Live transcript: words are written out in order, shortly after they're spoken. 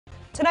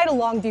Tonight, a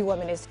Longview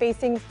woman is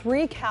facing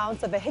 3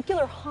 counts of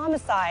vehicular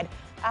homicide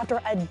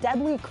after a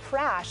deadly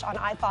crash on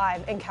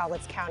I-5 in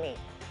Cowlitz County.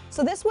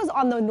 So this was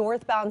on the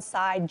northbound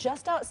side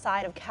just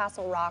outside of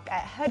Castle Rock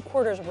at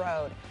Headquarters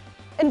Road.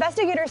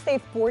 Investigators say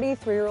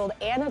 43-year-old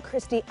Anna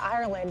Christie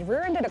Ireland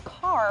rear-ended a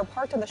car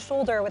parked on the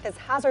shoulder with its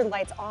hazard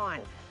lights on.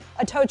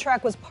 A tow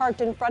truck was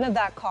parked in front of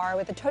that car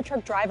with the tow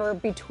truck driver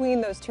between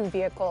those 2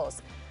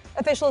 vehicles.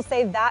 Officials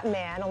say that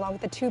man, along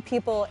with the 2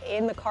 people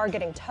in the car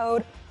getting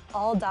towed,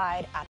 all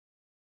died at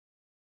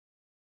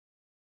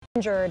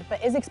injured,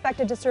 but is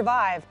expected to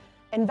survive.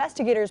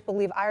 Investigators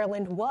believe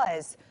Ireland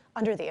was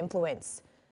under the influence.